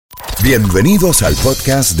Bienvenidos al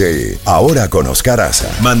podcast de Ahora con Oscar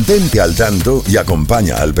Aza. Mantente al tanto y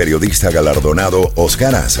acompaña al periodista galardonado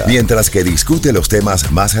Oscar Aza mientras que discute los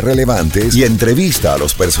temas más relevantes y entrevista a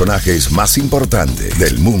los personajes más importantes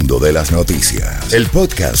del mundo de las noticias. El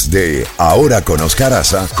podcast de Ahora con Oscar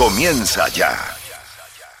Aza comienza ya.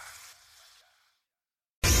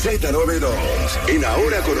 Z92, en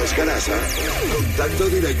Ahora con Oscar Aza, contacto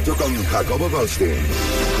directo con Jacobo Goldstein.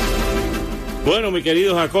 Bueno, mi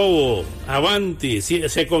querido Jacobo, avanti,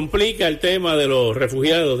 se complica el tema de los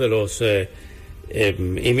refugiados, de los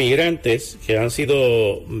inmigrantes que han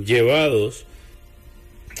sido llevados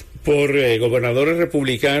por gobernadores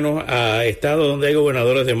republicanos a estados donde hay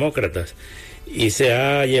gobernadores demócratas, y se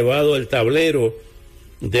ha llevado el tablero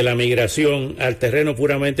de la migración al terreno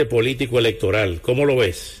puramente político electoral. ¿Cómo lo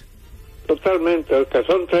ves? Totalmente, que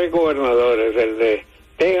son 3 gobernadores, el de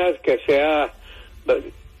Texas, que se ha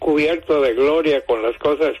cubierto de gloria con las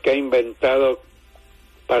cosas que ha inventado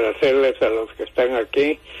para hacerles a los que están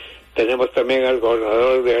aquí. Tenemos también al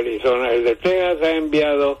gobernador de Arizona. El de Texas ha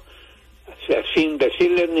enviado, o sea, sin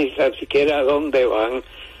decirles ni siquiera a dónde van,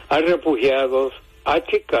 a refugiados a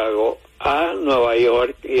Chicago, a Nueva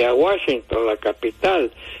York y a Washington, la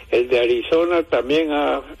capital. El de Arizona también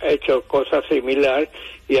ha hecho cosas similares,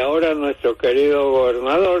 y ahora nuestro querido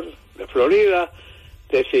gobernador de Florida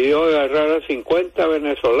decidió agarrar a 50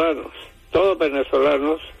 venezolanos, todos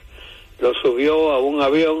venezolanos, los subió a un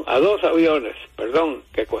avión, a 2 aviones,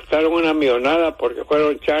 que costaron una millonada porque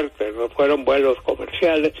fueron charter, no fueron vuelos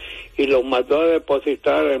comerciales, y los mandó a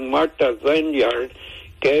depositar en Martha's Vineyard,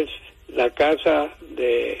 que es la casa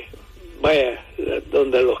de,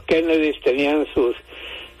 donde los Kennedys tenían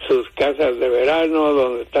sus casas de verano,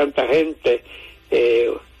 donde tanta gente,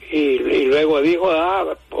 y luego dijo,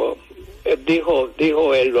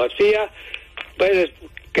 dijo él, lo hacía, pues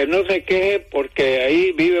que no se queje porque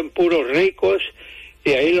ahí viven puros ricos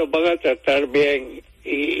y ahí los van a tratar bien.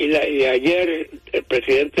 Y ayer el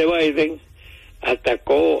presidente Biden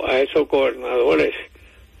atacó a esos gobernadores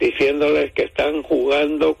diciéndoles que están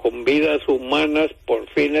jugando con vidas humanas por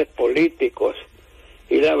fines políticos.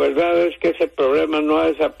 Y la verdad es que ese problema no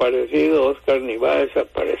ha desaparecido, Oscar, ni va a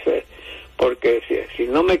desaparecer. Porque si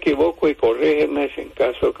no me equivoco, y corrígeme si en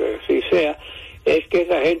caso que sí sea, es que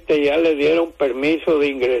esa gente ya le dieron permiso de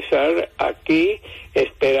ingresar aquí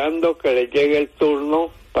esperando que les llegue el turno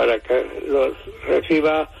para que los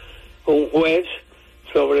reciba un juez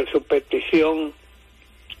sobre su petición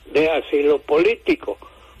de asilo político.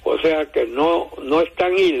 O sea que no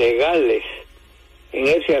están ilegales en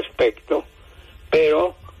ese aspecto,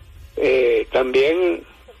 pero también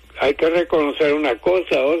hay que reconocer una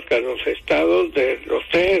cosa, Oscar, los 3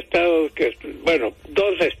 estados que,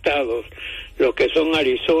 2 estados, lo que son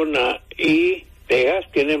Arizona y Texas,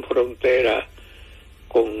 tienen frontera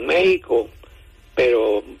con México,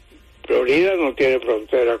 pero Florida no tiene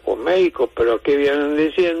frontera con México, pero aquí vienen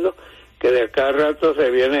diciendo que de acá a rato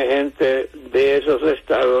se viene gente de esos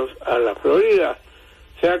estados a la Florida.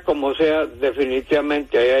 Sea como sea,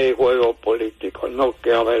 definitivamente ahí hay juego político, no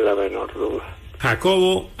cabe la menor duda.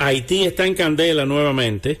 Jacobo, Haití está en candela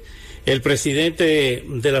nuevamente. El presidente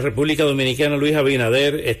de la República Dominicana, Luis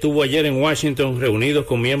Abinader, estuvo ayer en Washington reunidos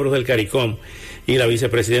con miembros del CARICOM y la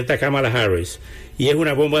vicepresidenta Kamala Harris. Y es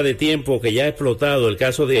una bomba de tiempo que ya ha explotado el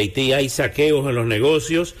caso de Haití. Hay saqueos en los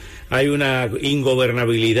negocios, hay una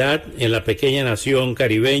ingobernabilidad en la pequeña nación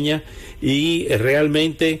caribeña, y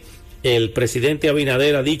realmente el presidente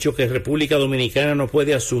Abinader ha dicho que República Dominicana no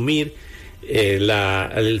puede asumir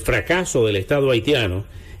el fracaso del Estado haitiano,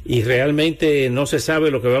 y realmente no se sabe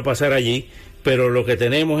lo que va a pasar allí, pero lo que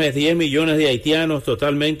tenemos es 10 millones de haitianos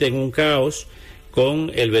totalmente en un caos,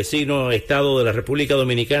 con el vecino Estado de la República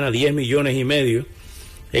Dominicana 10 millones y medio,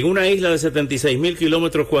 en una isla de 76,000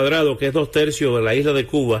 kilómetros cuadrados, que es 2/3 de la isla de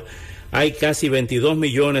Cuba. Hay casi 22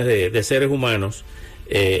 millones de seres humanos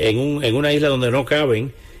en una isla donde no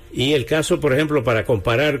caben. Y el caso, por ejemplo, para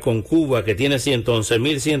comparar con Cuba, que tiene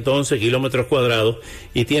 111,111 kilómetros cuadrados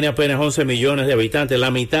y tiene apenas 11 millones de habitantes,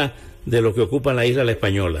 la mitad de lo que ocupa la isla La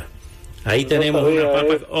Española. Ahí tenemos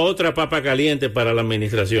otra papa caliente para la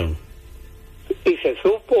administración. ¿Y se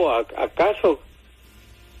supo acaso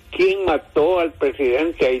quién mató al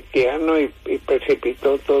presidente haitiano y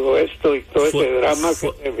precipitó todo esto y todo ese drama que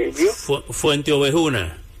se vivió? Fuente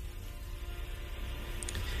Ovejuna.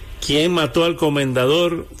 ¿Quién mató al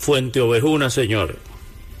comendador Fuente Ovejuna, señor?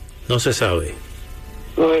 No se sabe.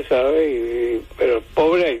 No se sabe, pero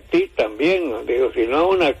pobre Haití también, digo, si no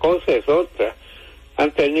una cosa es otra.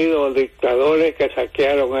 Han tenido dictadores que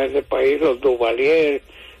saquearon a ese país, los Duvalier,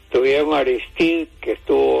 tuvieron a Aristide, que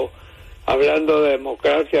estuvo hablando de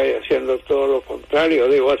democracia y haciendo todo lo contrario.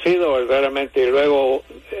 Digo, ha sido verdaderamente, y luego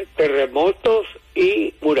terremotos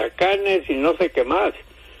y huracanes y no sé qué más.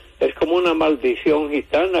 Es como una maldición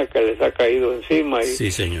gitana que les ha caído encima.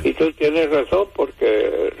 Sí, señor. Y tú tienes razón,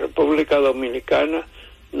 porque República Dominicana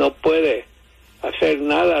no puede hacer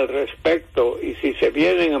nada al respecto, y si se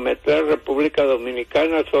vienen a meter a República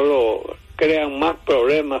Dominicana solo crean más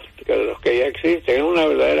problemas que los que ya existen. Es una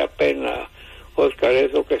verdadera pena, Oscar,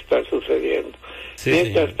 eso que está sucediendo. Sí,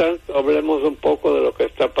 Mientras tanto, hablemos un poco de lo que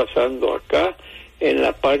está pasando acá en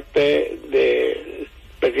la parte de...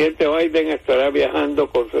 El presidente Biden estará viajando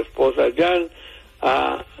con su esposa Jan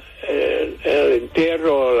a el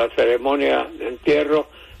entierro, la ceremonia de entierro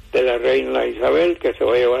de la reina Isabel, que se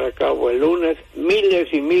va a llevar a cabo el lunes.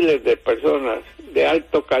 Miles y miles de personas de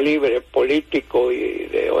alto calibre político y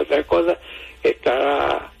de otras cosas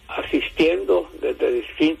estará asistiendo desde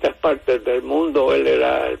distintas partes del mundo. Él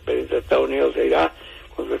era el presidente de Estados Unidos, se irá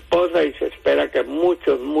con su esposa y se espera que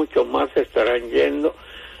muchos más estarán yendo.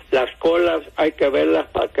 Las colas hay que verlas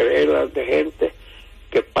para creerlas, de gente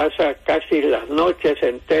que pasa casi las noches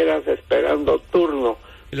enteras esperando turno.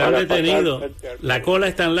 La han detenido. La cola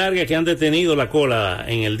es tan larga que han detenido la cola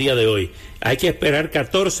en el día de hoy. Hay que esperar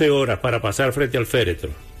 14 horas para pasar frente al féretro.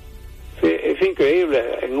 Sí, es increíble.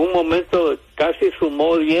 En un momento casi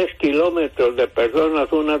sumó 10 kilómetros de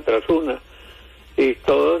personas una tras una, y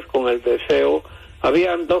todos con el deseo.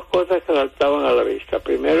 Habían dos cosas que saltaban a la vista.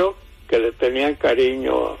 Primero, que le tenían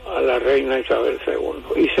cariño a la reina Isabel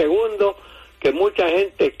II. Y segundo, que mucha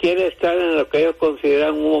gente quiere estar en lo que ellos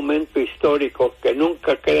consideran un momento histórico, que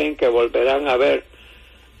nunca creen que volverán a ver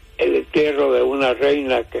el entierro de una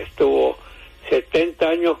reina que estuvo 70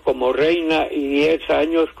 años como reina y 10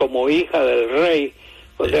 años como hija del rey.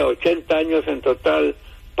 O sea, 80 años en total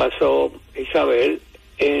pasó Isabel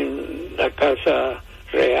en la casa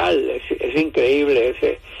real. Es increíble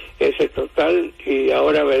ese total, y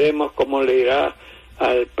ahora veremos cómo le irá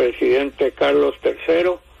al presidente Carlos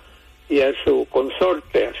III y a su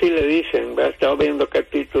consorte, así le dicen. Estaba viendo qué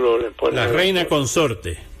título le ponen. La reina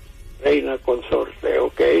consorte. Reina consorte,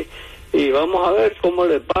 ok. Y vamos a ver cómo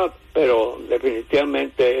les va, pero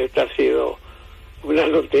definitivamente esta ha sido una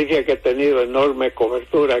noticia que ha tenido enorme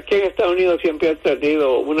cobertura. Aquí en Estados Unidos siempre ha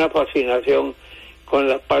tenido una fascinación con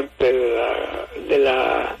la parte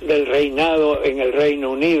del reinado en el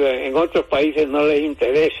Reino Unido. En otros países no les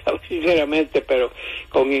interesa, sinceramente, pero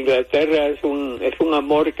con Inglaterra es un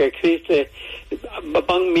amor que existe.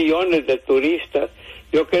 Van millones de turistas.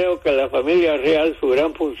 Yo creo que la familia real, su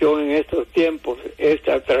gran función en estos tiempos es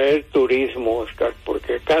atraer turismo, Oscar,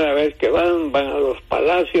 porque cada vez que van a los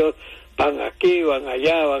palacios, van aquí, van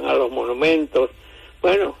allá, van a los monumentos.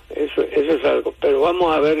 Bueno, eso es algo, pero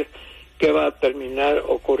vamos a ver qué va a terminar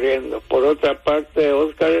ocurriendo. Por otra parte,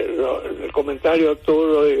 Oscar, el comentario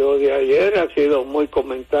tuyo de ayer ha sido muy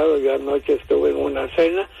comentado. Yo anoche estuve en una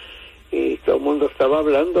cena y todo el mundo estaba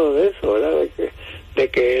hablando de eso, ¿verdad? De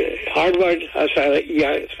que Harvard ha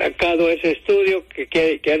sacado ese estudio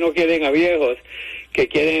que ya no quieren a viejos, que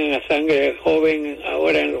quieren a sangre joven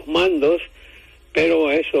ahora en los mandos,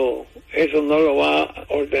 pero eso no lo va a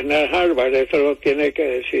ordenar Harvard, eso lo tiene que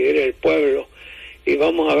decidir el pueblo. Y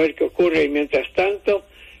vamos a ver qué ocurre. Y mientras tanto,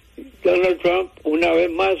 Donald Trump una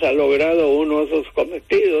vez más ha logrado uno de sus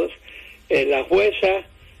cometidos. La jueza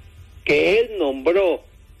que él nombró,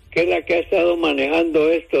 que es la que ha estado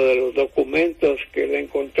manejando esto de los documentos que le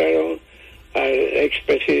encontraron al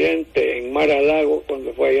expresidente en Mar-a-Lago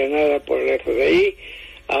cuando fue allanada por el FBI,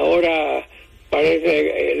 ahora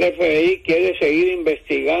parece el FBI quiere seguir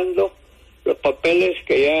investigando los papeles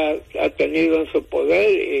que ya ha tenido en su poder,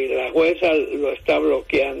 y la jueza lo está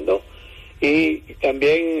bloqueando, y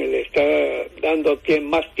también le está dando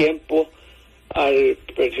más tiempo al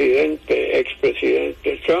expresidente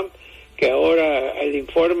Trump, que ahora el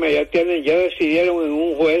informe ya decidieron en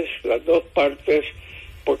un juez las dos partes,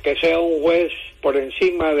 porque sea un juez por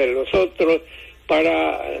encima de los otros,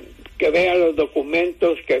 para que vea los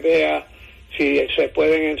documentos, que vea si se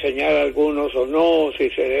pueden enseñar algunos o no, si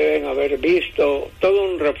se deben haber visto, todo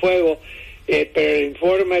un refuego, pero el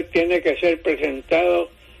informe tiene que ser presentado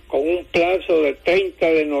con un plazo de 30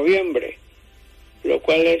 de noviembre, lo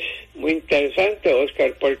cual es muy interesante,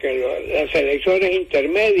 Oscar, porque las elecciones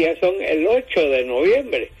intermedias son el 8 de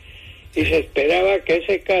noviembre, y se esperaba que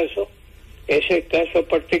ese caso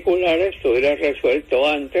particular estuviera resuelto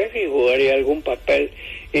antes y jugaría algún papel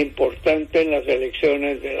importante en las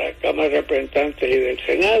elecciones de la Cámara de Representantes y del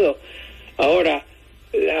Senado. Ahora,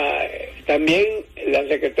 también la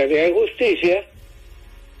Secretaría de Justicia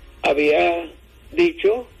había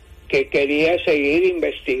dicho que quería seguir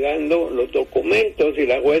investigando los documentos y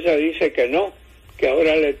la jueza dice que no, que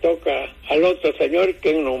ahora le toca al otro señor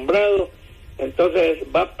que han nombrado. Entonces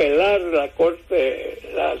va a apelar la Corte,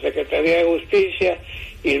 la Secretaría de Justicia,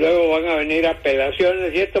 y luego van a venir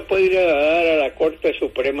apelaciones, y esto puede ir a dar a la Corte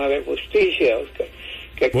Suprema de Justicia, Oscar,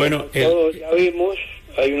 que bueno, como todos ya vimos,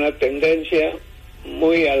 hay una tendencia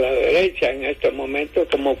muy a la derecha en este momento,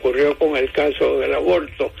 como ocurrió con el caso del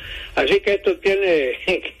aborto. Así que esto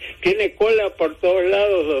tiene cola por todos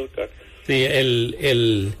lados, Oscar. Sí,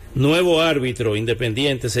 el nuevo árbitro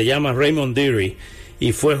independiente se llama Raymond Deary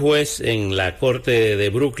y fue juez en la Corte de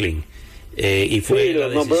Brooklyn. Y fue sí, la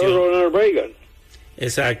lo nombró decisión... Ronald Reagan.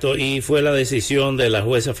 Exacto, y fue la decisión de la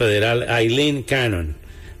jueza federal Eileen Cannon,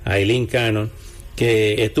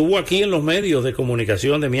 que estuvo aquí en los medios de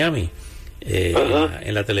comunicación de Miami,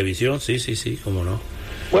 en la televisión, sí, cómo no.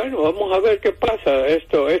 Bueno, vamos a ver qué pasa.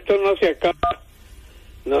 Esto no se acaba.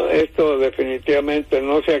 No, esto definitivamente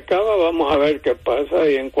no se acaba. Vamos a ver qué pasa.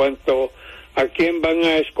 Y en cuanto a quién van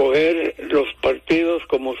a escoger los partidos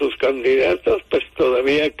como sus candidatos, pues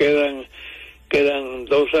todavía quedan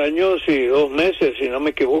 2 años y 2 meses, si no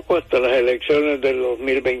me equivoco, hasta las elecciones del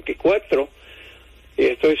 2024. Y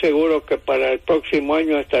estoy seguro que para el próximo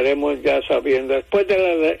año estaremos ya sabiendo. Después de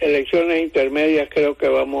las elecciones intermedias creo que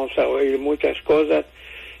vamos a oír muchas cosas.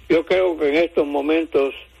 Yo creo que en estos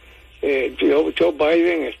momentos Joe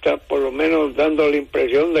Biden está por lo menos dando la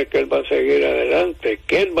impresión de que él va a seguir adelante,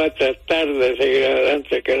 que él va a tratar de seguir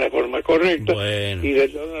adelante, que es la forma correcta. Bueno. Y de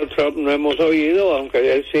Donald Trump no hemos oído, aunque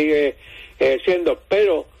él sigue siendo.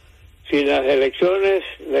 Pero si las elecciones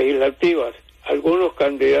legislativas, algunos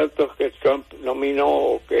candidatos que Trump nominó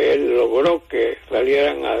o que él logró que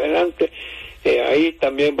salieran adelante, ahí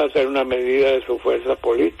también va a ser una medida de su fuerza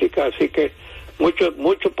política. Así que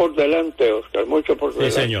mucho por delante, Oscar, mucho por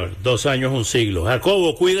delante. Sí, señor, 2 años, un siglo.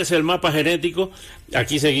 Jacobo, cuídese el mapa genético.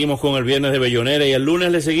 Aquí seguimos con el Viernes de Bellonera y el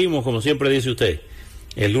lunes le seguimos, como siempre dice usted.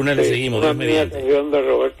 El lunes le seguimos. Una mía canción de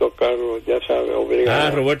Roberto Carlos, ya sabe,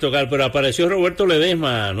 obligado. Roberto Carlos, pero apareció Roberto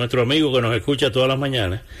Ledesma, nuestro amigo que nos escucha todas las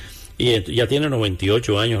mañanas. Y ya tiene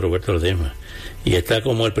 98 años Roberto Ledesma. Y está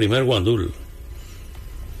como el primer guandul.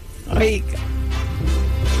 Ay.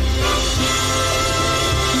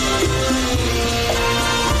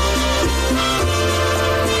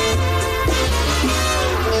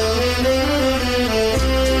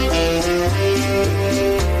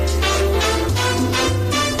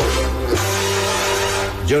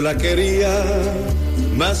 Yo la quería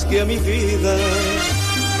más que a mi vida,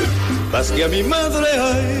 más que a mi madre,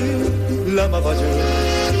 ay, la amaba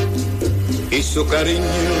yo. Y su cariño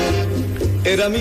era mi